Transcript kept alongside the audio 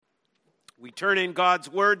We turn in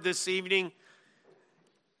God's Word this evening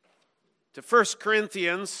to 1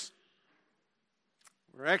 Corinthians.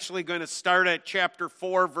 We're actually going to start at chapter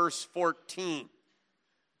 4, verse 14.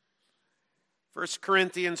 1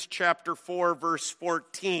 Corinthians chapter 4, verse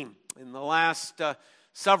 14. In the last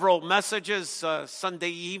several messages, Sunday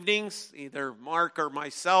evenings, either Mark or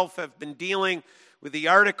myself have been dealing with the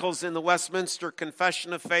articles in the Westminster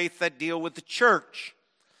Confession of Faith that deal with the church.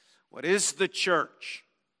 What is the church?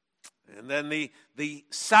 And then the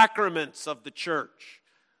sacraments of the church,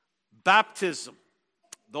 baptism,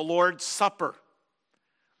 the Lord's Supper.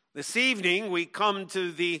 This evening we come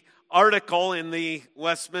to the article in the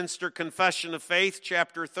Westminster Confession of Faith,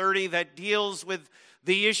 chapter 30, that deals with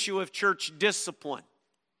the issue of church discipline.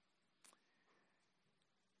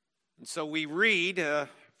 And so we read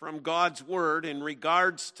from God's Word in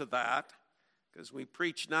regards to that, because we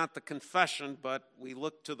preach not the confession, but we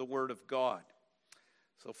look to the Word of God.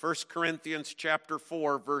 So 1 Corinthians chapter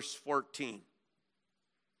 4, verse 14.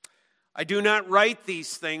 I do not write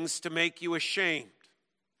these things to make you ashamed,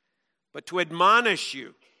 but to admonish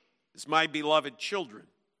you as my beloved children.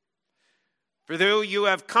 For though you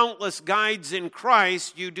have countless guides in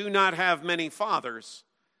Christ, you do not have many fathers.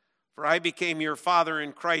 For I became your father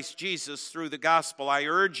in Christ Jesus through the gospel. I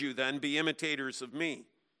urge you then, be imitators of me.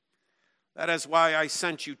 That is why I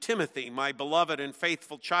sent you Timothy, my beloved and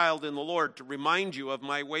faithful child in the Lord, to remind you of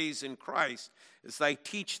my ways in Christ, as I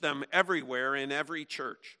teach them everywhere in every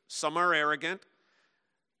church. Some are arrogant,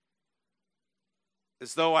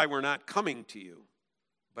 as though I were not coming to you.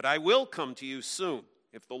 But I will come to you soon,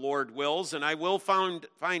 if the Lord wills, and I will find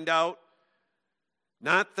out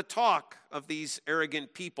not the talk of these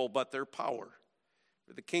arrogant people, but their power.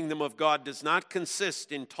 For the kingdom of God does not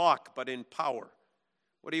consist in talk, but in power.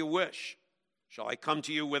 What do you wish? Shall I come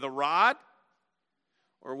to you with a rod,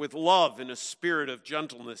 or with love and a spirit of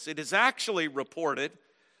gentleness? It is actually reported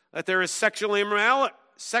that there is sexual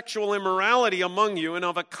immorality among you, and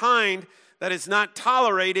of a kind that is not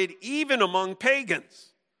tolerated even among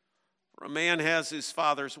pagans. For a man has his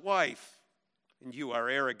father's wife, and you are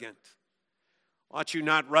arrogant. Ought you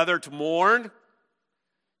not rather to mourn?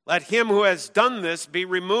 Let him who has done this be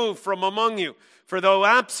removed from among you. For though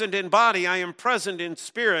absent in body, I am present in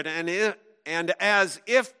spirit, and as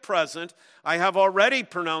if present, I have already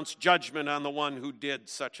pronounced judgment on the one who did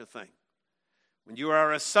such a thing. When you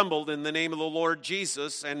are assembled in the name of the Lord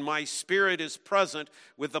Jesus, and my spirit is present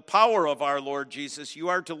with the power of our Lord Jesus, you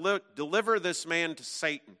are to deliver this man to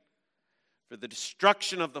Satan for the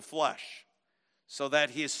destruction of the flesh, so that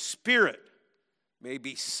his spirit may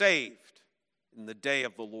be saved in the day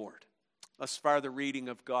of the Lord. Thus far, the reading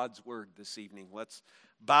of God's Word this evening. Let's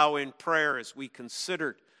bow in prayer as we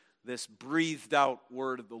consider this breathed out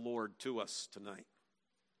word of the Lord to us tonight.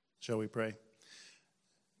 Shall we pray?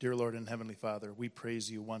 Dear Lord and Heavenly Father, we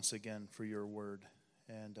praise you once again for your word.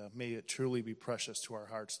 And may it truly be precious to our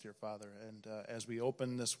hearts, dear Father. And as we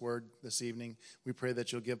open this word this evening, we pray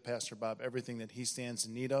that you'll give Pastor Bob everything that he stands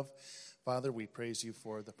in need of. Father, we praise you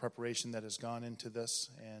for the preparation that has gone into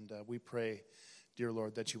this. And we pray, dear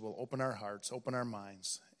Lord, that you will open our hearts, open our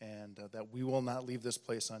minds, and that we will not leave this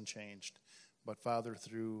place unchanged. But Father,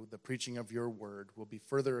 through the preaching of your word, we'll be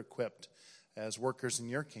further equipped as workers in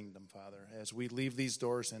your kingdom, Father, as we leave these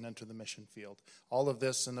doors and enter the mission field. All of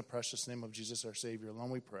this in the precious name of Jesus, our Savior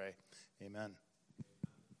alone we pray. Amen.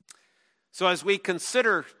 So as we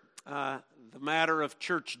consider the matter of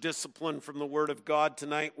church discipline from the Word of God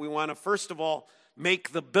tonight, we want to first of all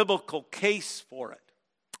make the biblical case for it.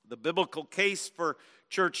 The biblical case for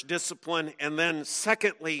church discipline, and then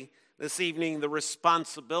secondly, this evening, the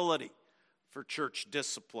responsibility for church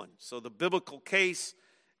discipline. So the biblical case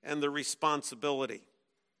and the responsibility.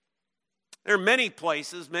 There are many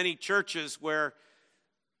places, many churches where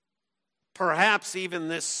perhaps even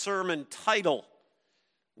this sermon title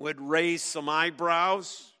would raise some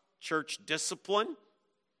eyebrows, church discipline.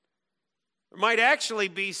 There might actually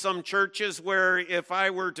be some churches where if I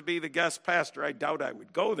were to be the guest pastor, I doubt I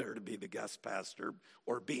would go there to be the guest pastor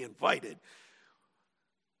or be invited,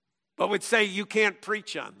 but would say you can't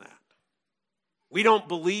preach on that. We don't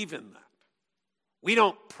believe in that. We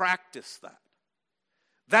don't practice that.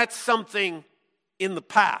 That's something in the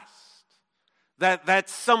past.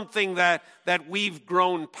 That's something that we've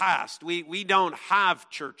grown past. We don't have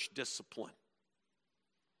church discipline.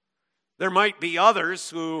 There might be others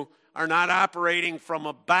who are not operating from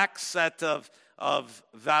a back set of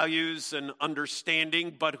values and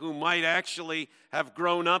understanding, but who might actually have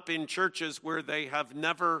grown up in churches where they have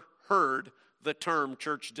never heard the term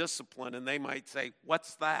church discipline, and they might say,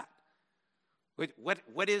 what's that?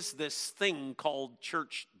 What is this thing called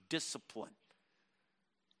church discipline?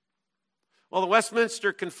 Well, the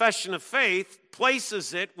Westminster Confession of Faith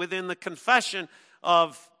places it within the confession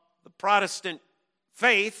of the Protestant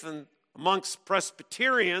faith and amongst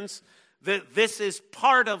Presbyterians that this is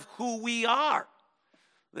part of who we are.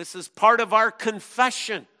 This is part of our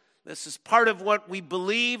confession. This is part of what we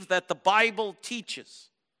believe that the Bible teaches.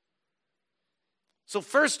 So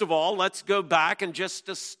first of all, let's go back and just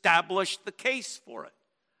establish the case for it.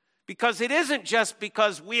 Because it isn't just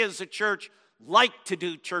because we as a church like to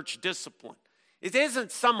do church discipline. It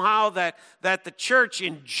isn't somehow that the church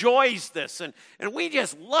enjoys this. And we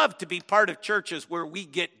just love to be part of churches where we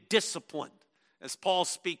get disciplined. As Paul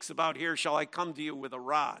speaks about here, shall I come to you with a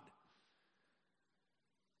rod?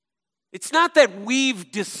 It's not that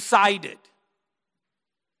we've decided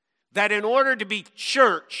that in order to be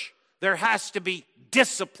church, there has to be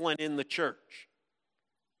discipline in the church.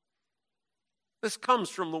 This comes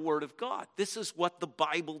from the Word of God. This is what the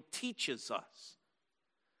Bible teaches us.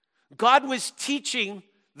 God was teaching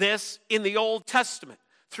this in the Old Testament,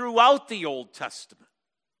 throughout the Old Testament.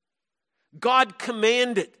 God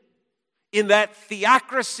commanded in that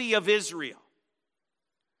theocracy of Israel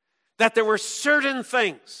that there were certain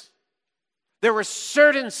things, there were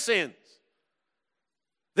certain sins,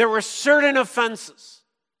 there were certain offenses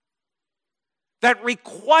that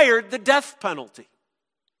required the death penalty.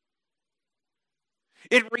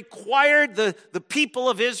 It required the people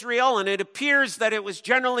of Israel, and it appears that it was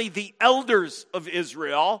generally the elders of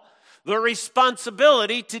Israel, the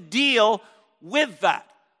responsibility to deal with that.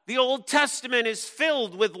 The Old Testament is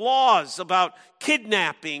filled with laws about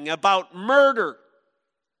kidnapping, about murder,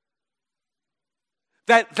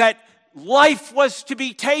 that life was to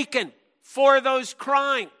be taken for those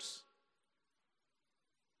crimes.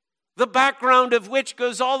 The background of which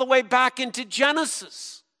goes all the way back into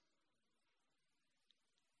Genesis.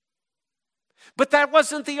 But that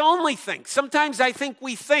wasn't the only thing. Sometimes I think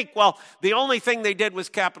we think, well, the only thing they did was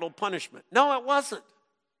capital punishment. No, it wasn't.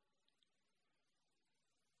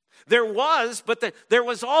 There was, but there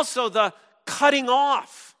was also the cutting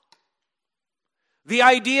off. The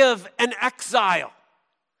idea of an exile,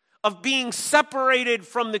 of being separated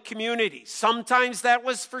from the community. Sometimes that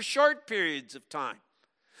was for short periods of time.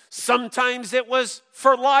 Sometimes it was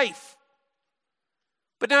for life.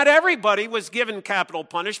 But not everybody was given capital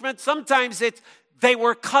punishment. Sometimes they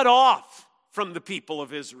were cut off from the people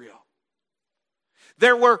of Israel.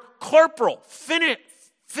 There were corporal,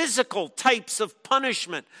 physical types of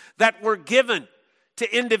punishment that were given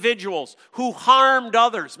to individuals who harmed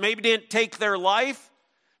others. Maybe didn't take their life,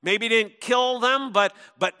 maybe didn't kill them, but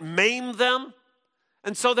maimed them.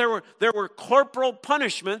 And so there were corporal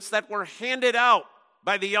punishments that were handed out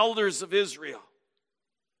by the elders of Israel,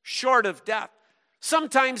 short of death.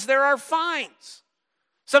 Sometimes there are fines.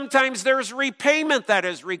 Sometimes there's repayment that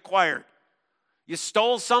is required. You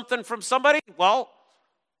stole something from somebody? Well,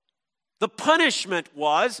 the punishment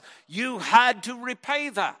was you had to repay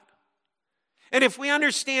that. And if we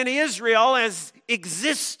understand Israel as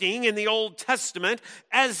existing in the Old Testament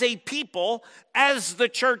as a people, as the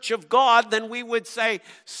church of God, then we would say,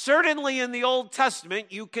 certainly in the Old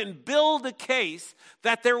Testament, you can build a case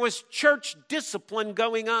that there was church discipline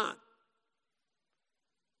going on.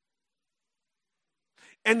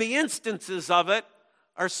 And the instances of it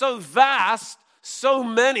are so vast, so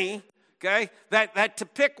many, okay, that to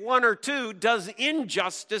pick one or two does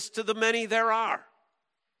injustice to the many there are.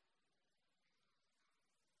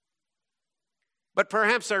 But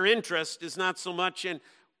perhaps our interest is not so much in,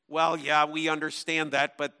 well, yeah, we understand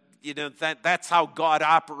that, but that's how God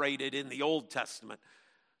operated in the Old Testament.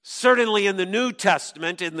 Certainly in the New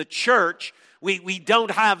Testament, in the church, we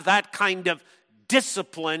don't have that kind of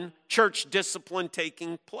discipline, church discipline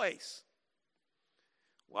taking place.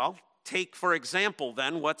 Well, take for example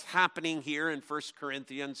then what's happening here in 1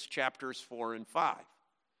 Corinthians chapters 4 and 5.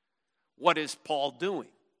 What is Paul doing?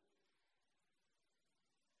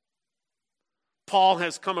 Paul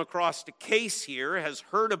has come across a case here, has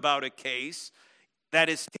heard about a case that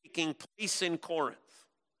is taking place in Corinth.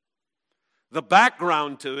 The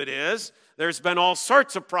background to it is there's been all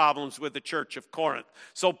sorts of problems with the church of Corinth.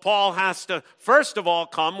 So Paul has to, first of all,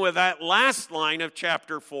 come with that last line of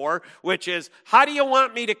chapter 4, which is, how do you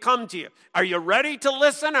want me to come to you? Are you ready to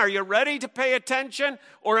listen? Are you ready to pay attention?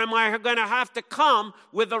 Or am I going to have to come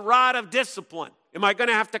with a rod of discipline? Am I going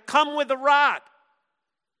to have to come with a rod?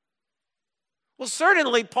 Well,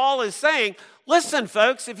 certainly Paul is saying, listen,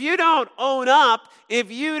 folks, if you don't own up, if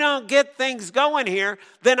you don't get things going here,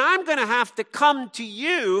 then I'm going to have to come to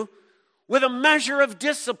you with a measure of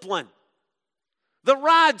discipline. The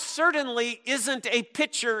rod certainly isn't a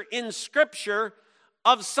picture in Scripture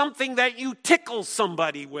of something that you tickle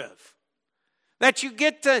somebody with. that you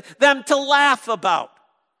get them to laugh about.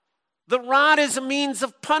 The rod is a means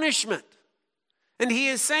of punishment. And he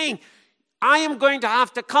is saying, I am going to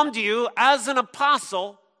have to come to you as an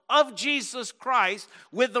apostle of Jesus Christ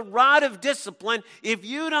with the rod of discipline if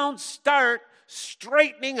you don't start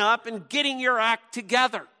straightening up and getting your act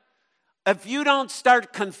together. If you don't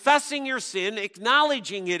start confessing your sin,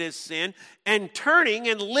 acknowledging it as sin, and turning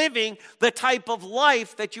and living the type of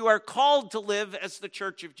life that you are called to live as the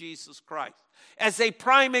church of Jesus Christ. As a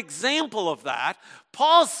prime example of that,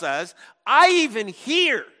 Paul says, I even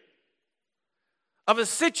hear of a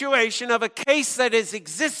situation, of a case that is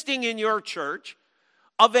existing in your church,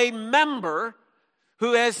 of a member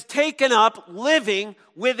who has taken up living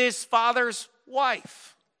with his father's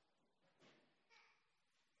wife.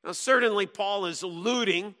 Now, certainly Paul is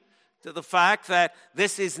alluding to the fact that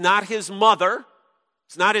this is not his mother.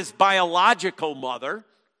 It's not his biological mother.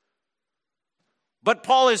 But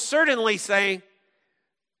Paul is certainly saying,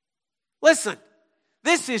 listen,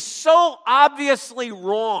 this is so obviously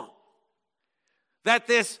wrong that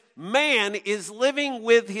this man is living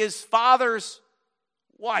with his father's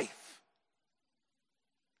wife.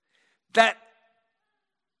 That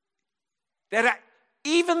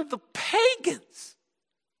even the pagans,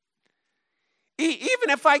 even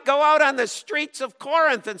if I go out on the streets of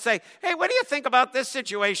Corinth and say, hey, what do you think about this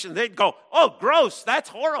situation? They'd go, oh, gross, that's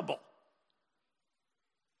horrible.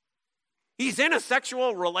 He's in a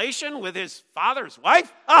sexual relation with his father's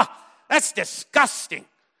wife? That's disgusting.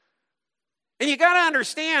 And you got to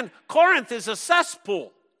understand, Corinth is a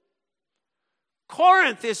cesspool.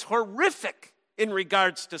 Corinth is horrific in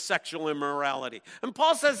regards to sexual immorality. And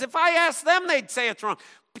Paul says, if I ask them, they'd say it's wrong.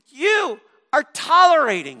 But you are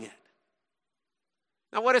tolerating it.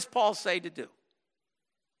 Now, what does Paul say to do?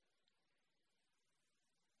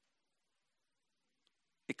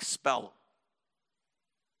 Expel him.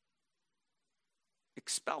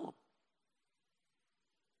 Expel him.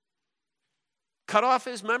 Cut off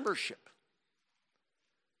his membership.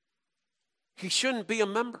 He shouldn't be a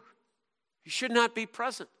member. He should not be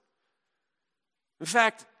present. In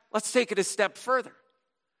fact, let's take it a step further.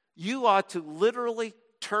 You ought to literally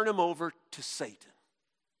turn him over to Satan.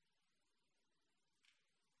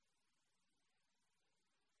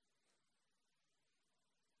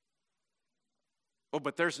 Oh,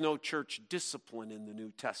 but there's no church discipline in the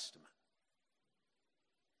New Testament.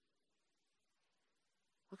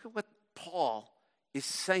 Look at what Paul is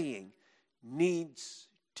saying needs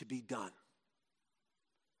to be done.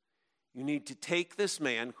 You need to take this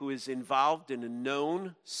man who is involved in a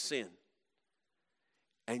known sin,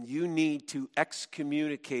 and you need to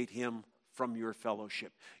excommunicate him from your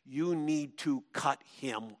fellowship. You need to cut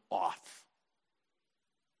him off.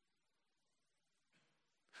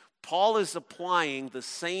 Paul is applying the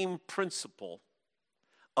same principle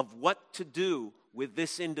of what to do with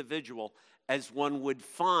this individual as one would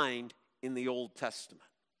find in the Old Testament.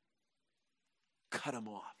 Cut him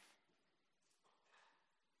off.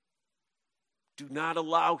 Do not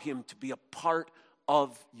allow him to be a part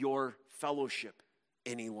of your fellowship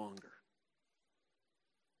any longer.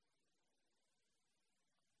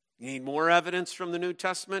 You need more evidence from the New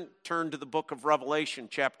Testament? Turn to the book of Revelation,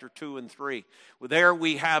 chapter 2 and 3. There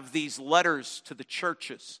we have these letters to the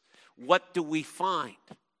churches. What do we find?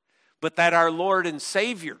 But that our Lord and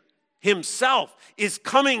Savior himself is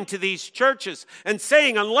coming to these churches and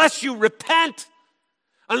saying, unless you repent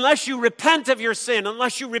of your sin,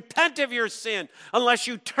 unless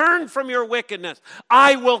you turn from your wickedness,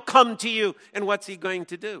 I will come to you. And what's he going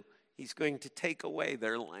to do? He's going to take away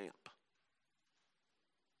their lamp.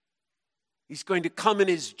 He's going to come in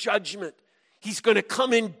his judgment. He's going to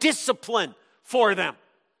come in discipline for them.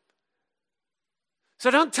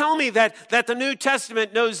 So don't tell me that the New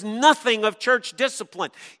Testament knows nothing of church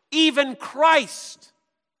discipline. Even Christ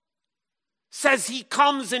says he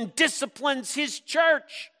comes and disciplines his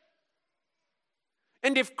church.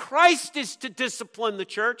 And if Christ is to discipline the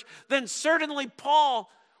church, then certainly Paul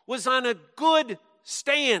was on a good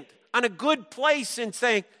stand, on a good place in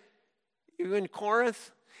saying, you in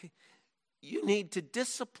Corinth, you need to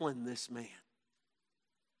discipline this man.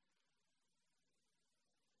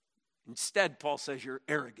 Instead, Paul says you're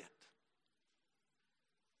arrogant.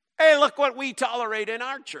 Hey, look what we tolerate in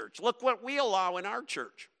our church. Look what we allow in our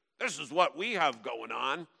church. This is what we have going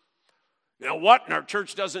on. You know what? And our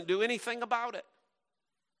church doesn't do anything about it.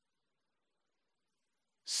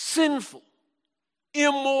 Sinful,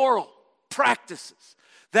 immoral practices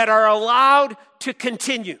that are allowed to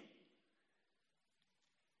continue.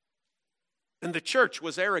 And the church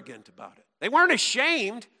was arrogant about it. They weren't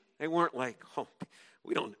ashamed. They weren't like, oh,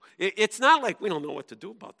 It's not like we don't know what to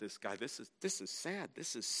do about this guy. This is sad.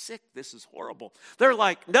 This is sick. This is horrible. They're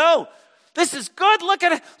like, no, this is good. Look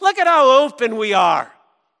at how open we are.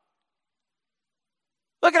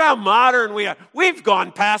 Look at how modern we are. We've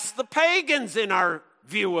gone past the pagans in our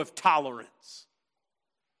view of tolerance.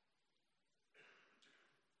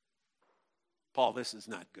 Paul, this is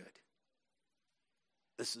not good.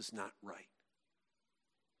 This is not right.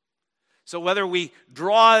 So whether we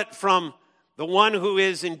draw it from the one who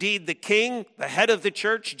is indeed the king, the head of the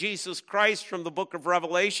church, Jesus Christ, from the book of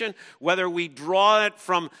Revelation, whether we draw it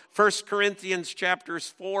from 1 Corinthians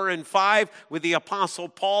chapters 4 and 5, with the Apostle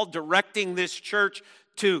Paul directing this church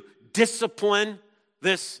to discipline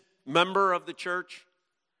this member of the church,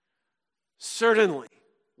 certainly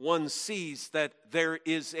one sees that there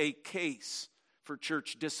is a case for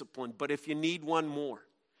church discipline. But if you need one more,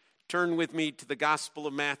 turn with me to the Gospel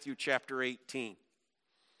of Matthew chapter 18.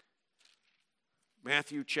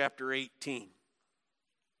 Matthew chapter 18.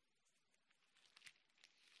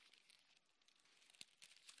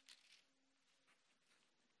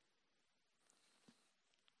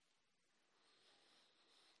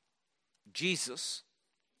 Jesus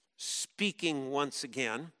speaking once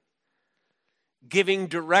again, giving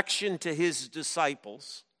direction to his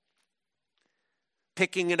disciples,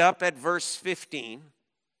 picking it up at verse 15.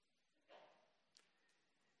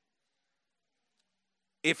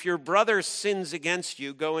 If your brother sins against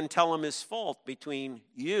you, go and tell him his fault between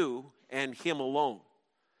you and him alone.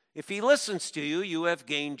 If he listens to you, you have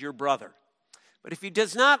gained your brother. But if he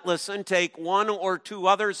does not listen, take one or two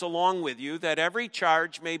others along with you, that every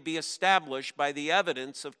charge may be established by the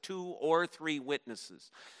evidence of 2 or 3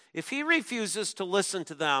 witnesses. If he refuses to listen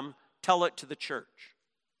to them, tell it to the church.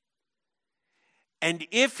 And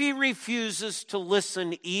if he refuses to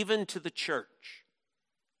listen even to the church,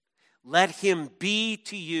 let him be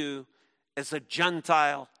to you as a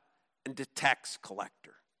Gentile and a tax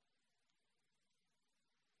collector.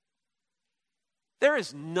 There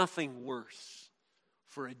is nothing worse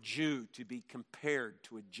for a Jew to be compared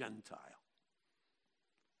to a Gentile,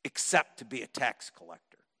 except to be a tax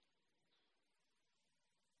collector.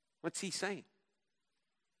 What's he saying?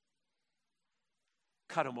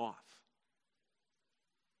 Cut him off.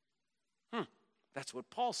 That's what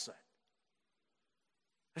Paul said.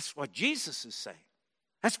 That's what Jesus is saying.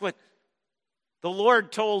 That's what the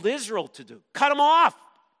Lord told Israel to do. Cut him off.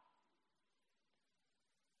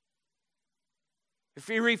 If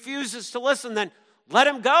he refuses to listen, then let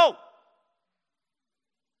him go.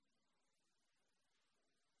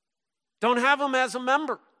 Don't have him as a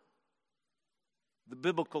member. The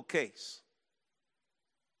biblical case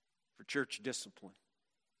for church discipline.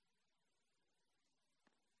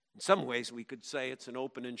 In some ways, we could say it's an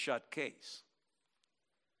open and shut case.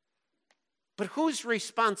 But whose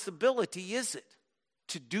responsibility is it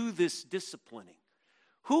to do this disciplining?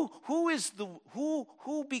 Who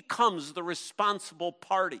becomes the responsible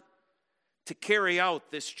party to carry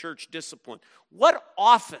out this church discipline? What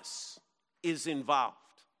office is involved?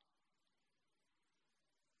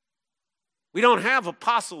 We don't have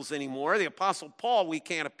apostles anymore. The Apostle Paul we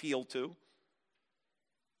can't appeal to.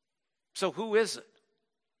 So who is it?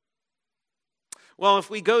 Well,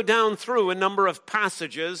 if we go down through a number of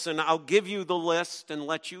passages, and I'll give you the list and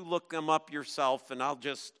let you look them up yourself, and I'll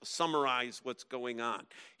just summarize what's going on.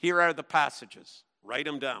 Here are the passages. Write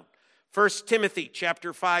them down. 1 Timothy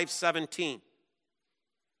chapter 5:17.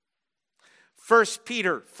 1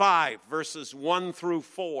 Peter 5, verses 1 through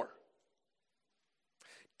 4.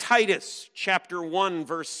 Titus chapter 1,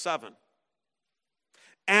 verse 7.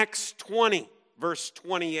 Acts 20, verse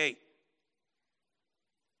 28.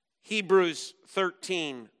 Hebrews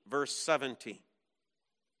 13, verse 17.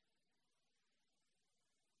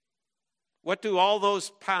 What do all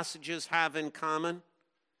those passages have in common?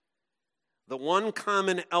 The one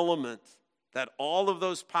common element that all of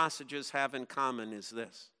those passages have in common is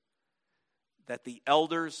this: that the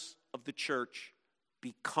elders of the church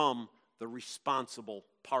become the responsible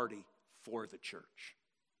party for the church.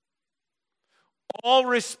 All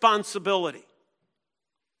responsibility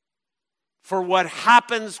for what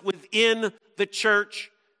happens within the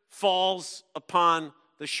church falls upon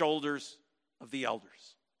the shoulders of the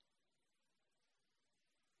elders.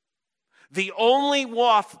 The only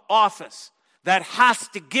office that has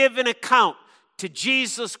to give an account to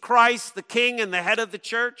Jesus Christ, the King and the head of the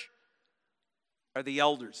church, are the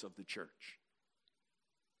elders of the church.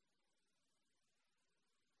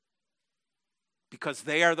 Because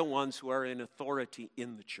they are the ones who are in authority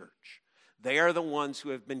in the church. They are the ones who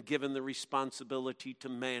have been given the responsibility to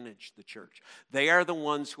manage the church. They are the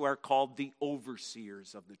ones who are called the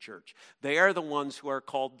overseers of the church. They are the ones who are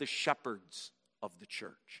called the shepherds of the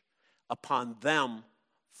church. Upon them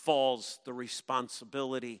falls the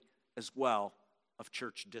responsibility as well of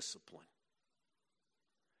church discipline.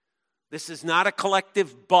 This is not a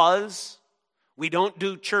collective buzz. We don't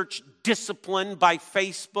do church discipline by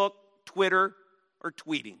Facebook, Twitter, or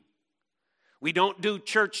tweeting. We don't do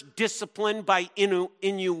church discipline by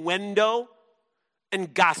innuendo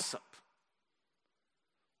and gossip.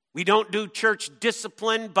 We don't do church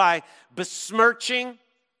discipline by besmirching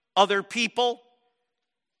other people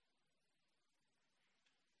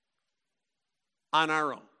on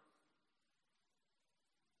our own.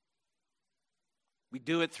 We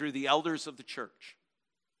do it through the elders of the church.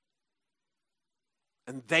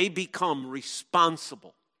 And they become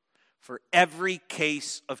responsible for every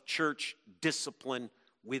case of church discipline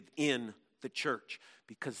within the church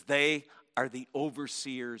because they are the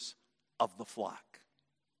overseers of the flock.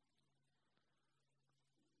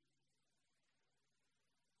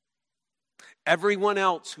 Everyone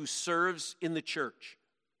else who serves in the church,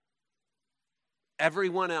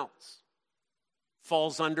 everyone else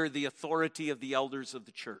falls under the authority of the elders of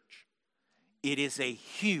the church. It is a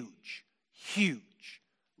huge, huge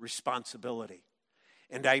responsibility.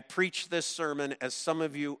 And I preach this sermon as some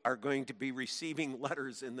of you are going to be receiving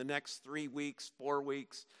letters in the next 3 weeks, 4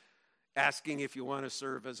 weeks, asking if you want to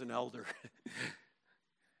serve as an elder.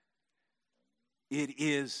 It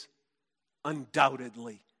is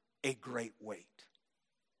undoubtedly a great weight.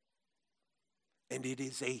 And it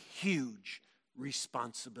is a huge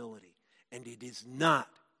responsibility. And it is not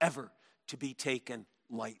ever to be taken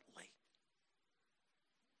lightly.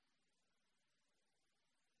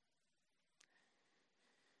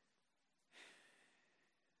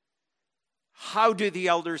 How do the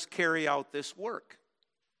elders carry out this work?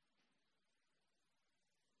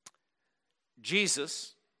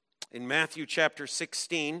 Jesus, in Matthew chapter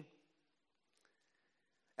 16,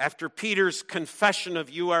 after Peter's confession of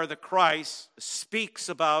 "You are the Christ," speaks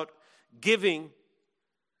about giving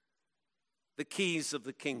the keys of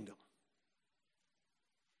the kingdom.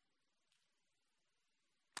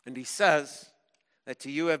 And he says that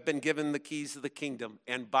to you have been given the keys of the kingdom,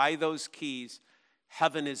 and by those keys,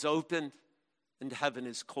 heaven is opened and heaven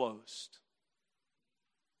is closed.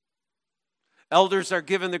 Elders are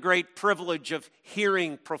given the great privilege of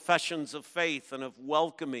hearing professions of faith and of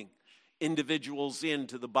welcoming individuals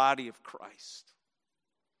into the body of Christ.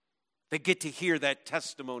 They get to hear that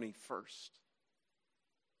testimony first.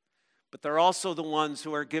 But they're also the ones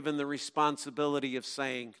who are given the responsibility of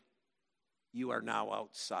saying, "You are now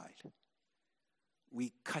outside. We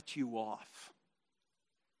cut you off."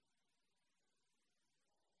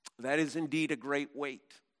 That is indeed a great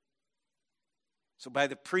weight. So by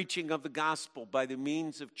the preaching of the gospel, by the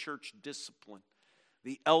means of church discipline,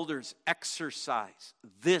 the elders exercise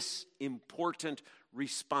this important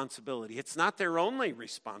responsibility. It's not their only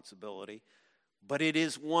responsibility, but it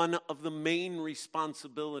is one of the main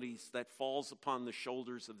responsibilities that falls upon the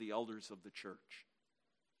shoulders of the elders of the church.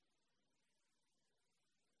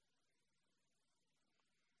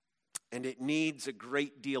 And it needs a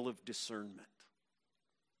great deal of discernment.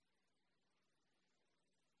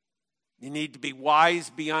 You need to be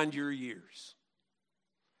wise beyond your years.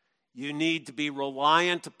 You need to be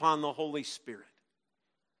reliant upon the Holy Spirit.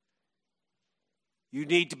 You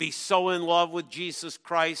need to be so in love with Jesus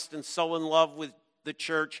Christ and so in love with the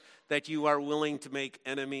church that you are willing to make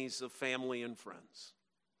enemies of family and friends.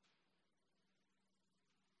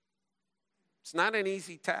 It's not an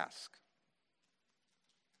easy task.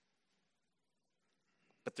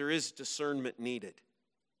 But there is discernment needed.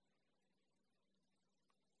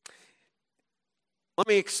 Let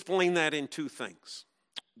me explain that in 2 things.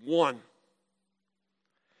 One,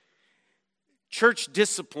 church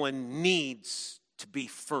discipline needs to be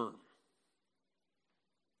firm.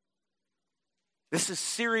 This is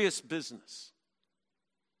serious business.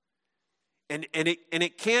 And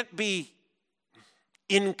it can't be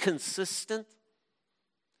inconsistent.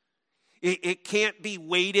 It can't be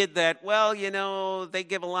weighted that, well, they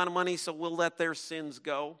give a lot of money, so we'll let their sins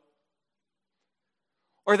go.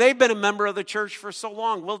 Or they've been a member of the church for so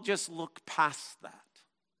long, we'll just look past that.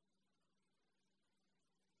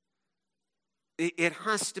 It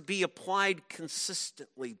has to be applied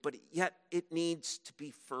consistently, but yet it needs to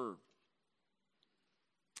be firm.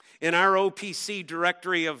 In our OPC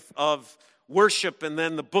directory of worship and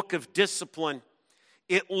then the book of discipline,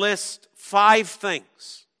 it lists 5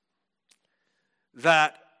 things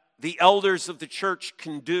that the elders of the church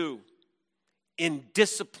can do in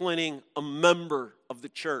disciplining a member of the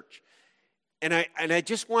church. And I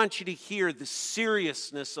just want you to hear the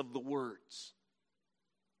seriousness of the words.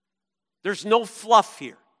 There's no fluff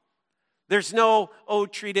here. There's no,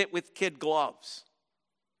 treat it with kid gloves.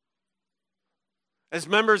 As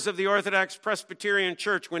members of the Orthodox Presbyterian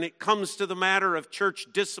Church, when it comes to the matter of church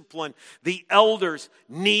discipline, the elders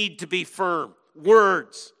need to be firm.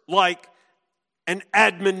 Words like an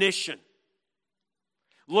admonition.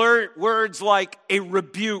 Words like a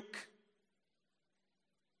rebuke.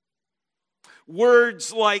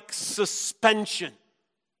 Words like suspension.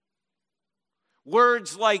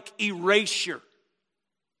 Words like erasure.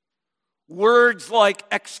 Words like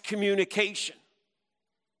excommunication.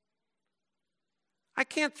 I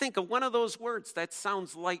can't think of one of those words that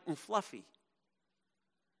sounds light and fluffy.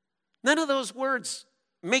 None of those words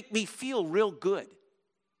make me feel real good.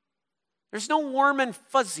 There's no warm and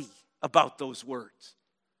fuzzy about those words.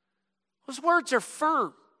 Those words are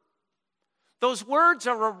firm. Those words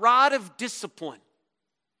are a rod of discipline.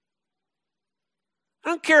 I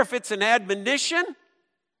don't care if it's an admonition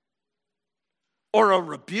or a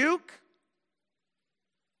rebuke,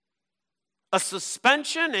 a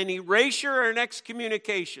suspension, an erasure, or an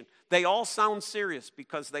excommunication. They all sound serious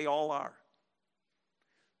because they all are.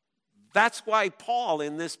 That's why Paul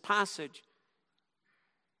in this passage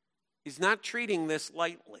is not treating this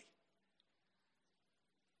lightly.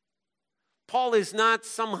 Paul is not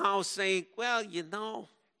somehow saying, well,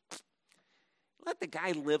 let the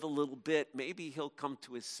guy live a little bit. Maybe he'll come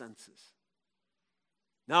to his senses.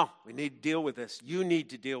 No, we need to deal with this. You need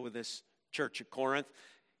to deal with this, Church of Corinth.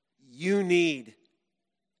 You need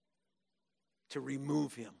to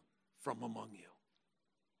remove him from among you.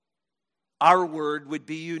 Our word would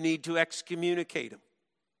be you need to excommunicate him.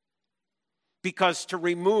 Because to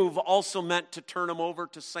remove also meant to turn him over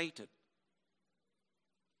to Satan.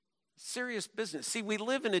 Serious business. See, we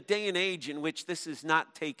live in a day and age in which this is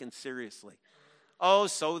not taken seriously. Oh,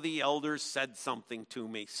 so the elders said something to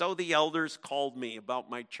me. So the elders called me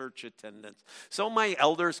about my church attendance. So my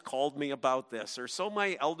elders called me about this. Or so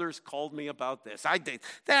my elders called me about this.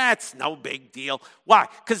 That's no big deal. Why?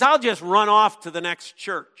 Because I'll just run off to the next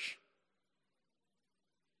church.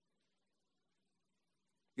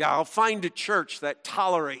 Yeah, I'll find a church that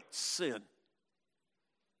tolerates sin.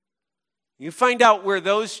 You find out where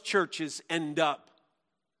those churches end up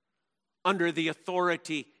under the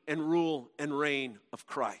authority and rule and reign of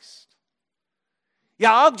Christ.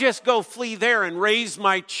 Yeah, I'll just go flee there and raise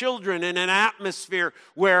my children in an atmosphere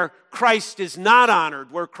where Christ is not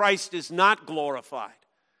honored, where Christ is not glorified,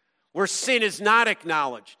 where sin is not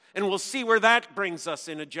acknowledged. And we'll see where that brings us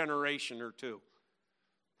in a generation or two.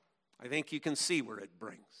 I think you can see where it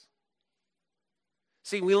brings.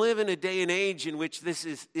 See, we live in a day and age in which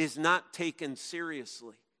this is not taken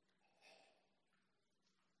seriously.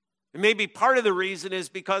 And maybe part of the reason is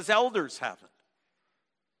because elders haven't.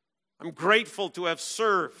 I'm grateful to have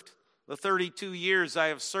served the 32 years I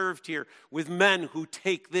have served here with men who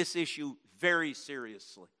take this issue very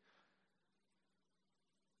seriously.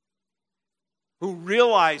 Who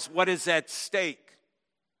realize what is at stake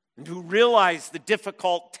and who realize the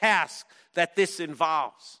difficult task that this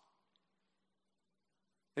involves.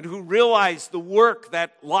 And who realize the work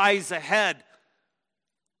that lies ahead.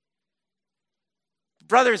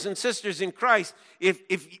 Brothers and sisters in Christ, if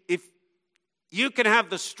you can have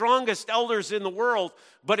the strongest elders in the world,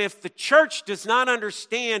 but if the church does not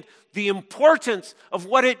understand the importance of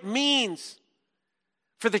what it means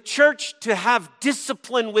for the church to have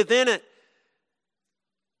discipline within it,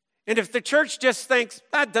 and if the church just thinks,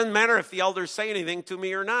 that doesn't matter if the elders say anything to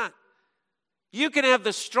me or not. You can have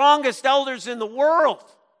the strongest elders in the world.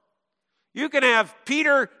 You can have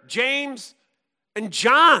Peter, James, and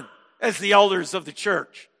John as the elders of the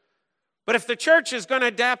church. But if the church is going to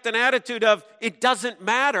adapt an attitude of, it doesn't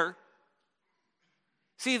matter,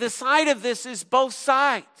 see, the side of this is both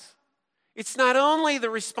sides. It's not only the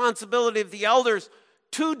responsibility of the elders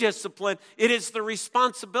to discipline, it is the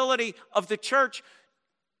responsibility of the church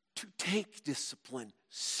to take discipline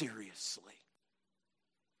seriously.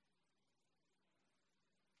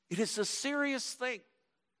 It is a serious thing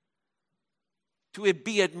to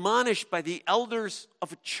be admonished by the elders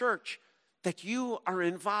of a church that you are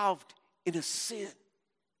involved in a sin.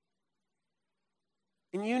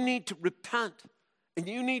 And you need to repent. And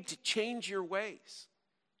you need to change your ways.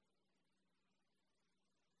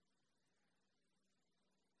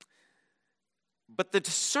 But the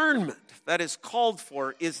discernment that is called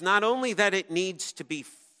for is not only that it needs to be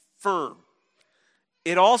firm,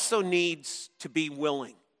 it also needs to be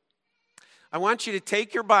willing. I want you to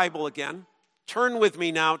take your Bible again. Turn with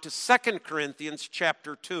me now to 2 Corinthians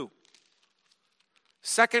chapter 2.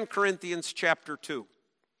 2 Corinthians chapter 2.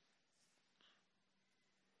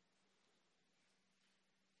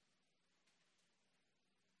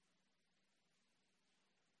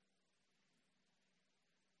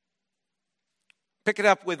 Pick it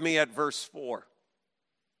up with me at verse 4.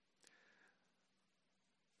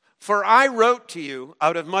 For I wrote to you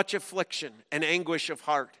out of much affliction and anguish of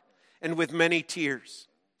heart, and with many tears,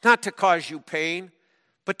 not to cause you pain,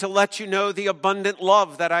 but to let you know the abundant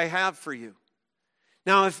love that I have for you.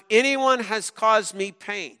 Now, if anyone has caused me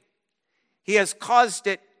pain, he has caused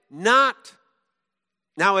it not.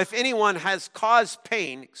 Now, if anyone has caused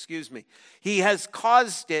pain, he has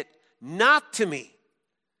caused it not to me,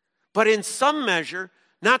 but in some measure,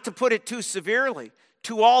 not to put it too severely,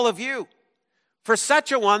 to all of you. For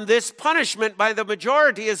such a one, this punishment by the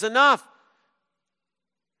majority is enough.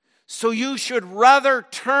 So you should rather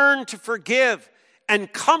turn to forgive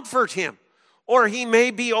and comfort him, or he may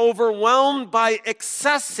be overwhelmed by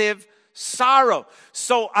excessive sorrow.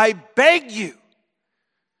 So I beg you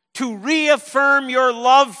to reaffirm your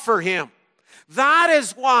love for him. That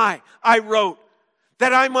is why I wrote,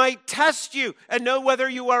 that I might test you and know whether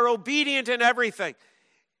you are obedient in everything.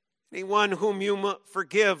 Anyone whom you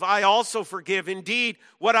forgive, I also forgive. Indeed,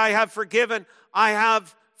 what I have forgiven, I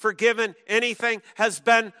have forgiven. Anything has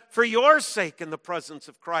been for your sake in the presence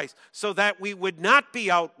of Christ, so that we would not be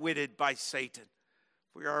outwitted by Satan.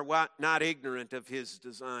 We are not ignorant of his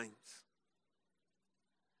designs.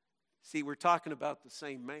 See, we're talking about the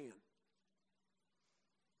same man.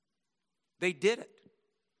 They did it.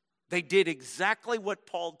 They did exactly what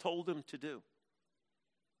Paul told them to do.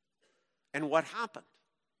 And what happened?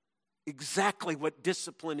 Exactly what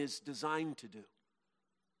discipline is designed to do.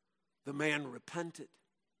 The man repented.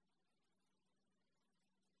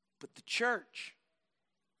 But the church,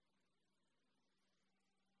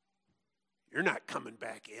 you're not coming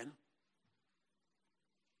back in.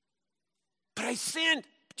 But I sinned,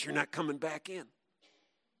 but you're not coming back in.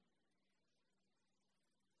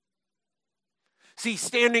 See,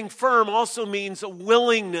 standing firm also means a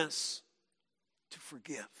willingness to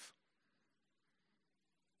forgive.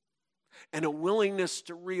 And a willingness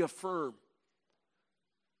to reaffirm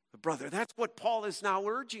the brother. That's what Paul is now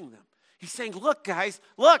urging them. He's saying, look, guys,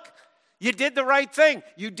 look, you did the right thing.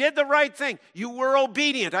 You did the right thing. You were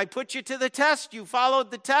obedient. I put you to the test. You followed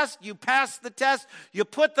the test. You passed the test. You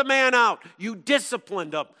put the man out. You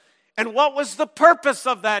disciplined him. And what was the purpose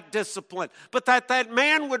of that discipline? But that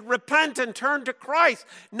man would repent and turn to Christ.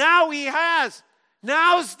 Now he has.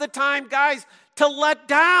 Now's the time, guys, to let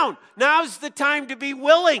down. Now's the time to be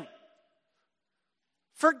willing.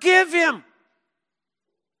 Forgive him.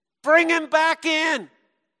 Bring him back in.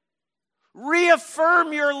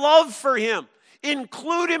 Reaffirm your love for him.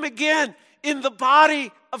 Include him again in the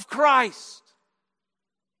body of Christ.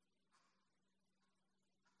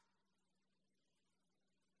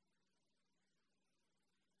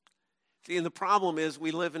 See, and the problem is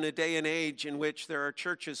we live in a day and age in which there are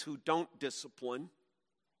churches who don't discipline.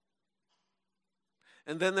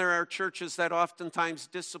 And then there are churches that oftentimes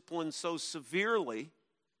discipline so severely,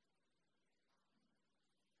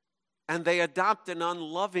 and they adopt an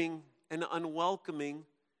unloving and unwelcoming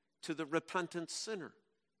to the repentant sinner.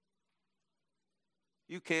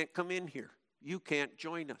 You can't come in here. You can't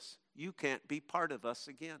join us. You can't be part of us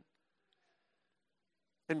again.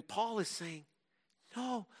 And Paul is saying,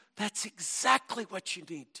 no, that's exactly what you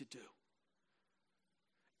need to do.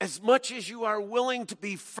 As much as you are willing to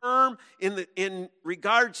be firm in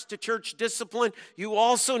regards to church discipline, you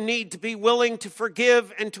also need to be willing to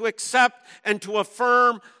forgive and to accept and to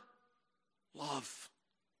affirm love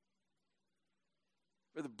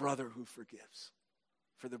for the brother who forgives,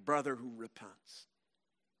 for the brother who repents.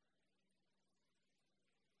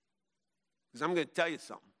 Because I'm going to tell you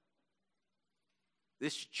something.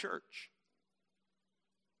 This church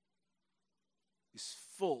is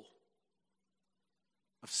full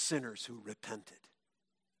of sinners who repented.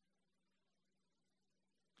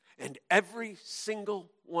 And every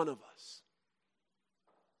single one of us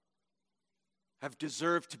have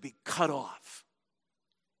deserved to be cut off.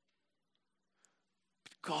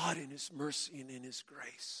 But God, in his mercy and in his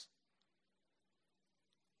grace,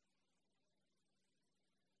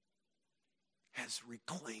 has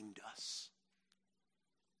reclaimed us.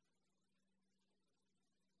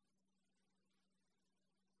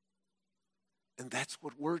 And that's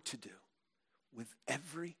what we're to do with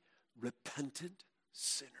every repentant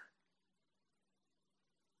sinner.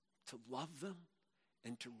 To love them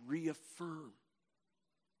and to reaffirm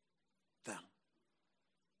them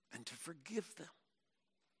and to forgive them.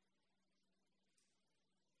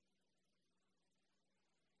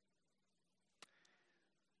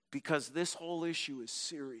 Because this whole issue is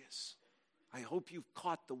serious. I hope you've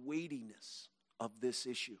caught the weightiness of this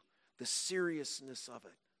issue, the seriousness of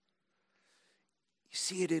it. You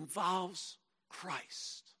see, it involves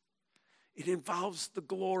Christ. It involves the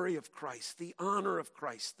glory of Christ, the honor of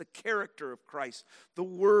Christ, the character of Christ, the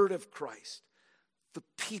word of Christ, the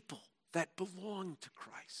people that belong to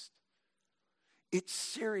Christ. It's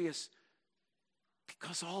serious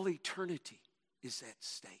because all eternity is at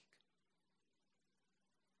stake.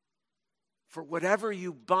 For whatever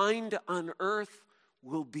you bind on earth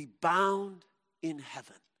will be bound in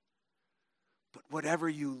heaven. But whatever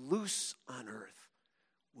you loose on earth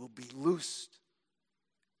will be loosed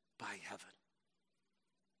by heaven.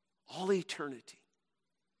 All eternity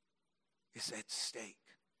is at stake.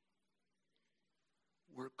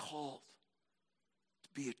 We're called to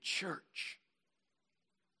be a church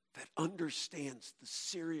that understands the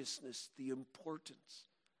seriousness, the importance,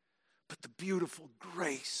 but the beautiful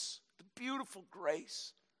grace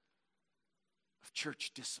of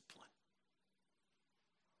church discipline.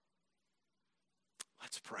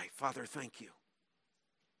 Let's pray. Father, thank you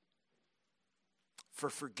for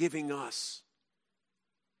forgiving us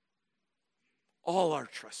all our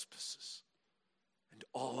trespasses and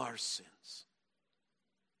all our sins.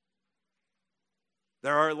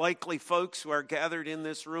 There are likely folks who are gathered in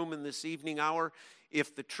this room in this evening hour.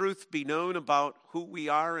 If the truth be known about who we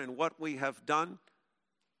are and what we have done,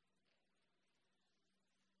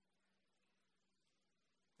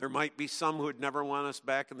 there might be some who would never want us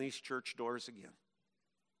back in these church doors again.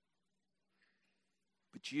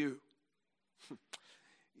 But you,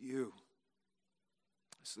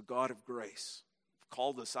 as the God of grace,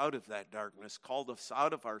 called us out of that darkness, called us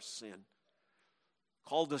out of our sin,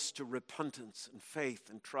 called us to repentance and faith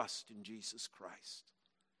and trust in Jesus Christ.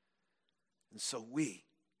 And so we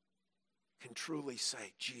can truly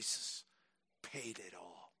say, Jesus paid it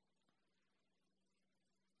all.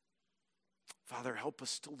 Father, help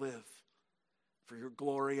us to live for your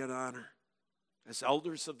glory and honor. As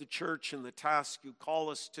elders of the church, and the task you call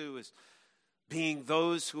us to is being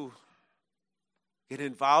those who get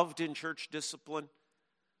involved in church discipline.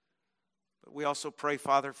 But we also pray,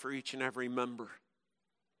 Father, for each and every member.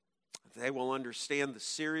 They will understand the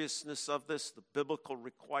seriousness of this, the biblical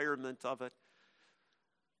requirement of it,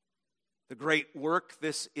 the great work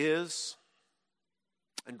this is.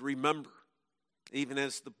 And remember, even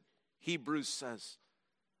as the Hebrews says,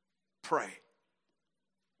 pray.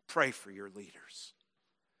 Pray for your leaders.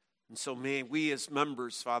 And so may we as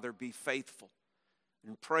members, Father, be faithful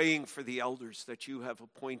in praying for the elders that you have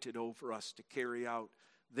appointed over us to carry out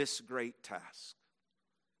this great task.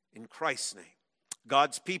 In Christ's name,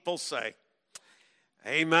 God's people say,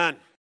 amen.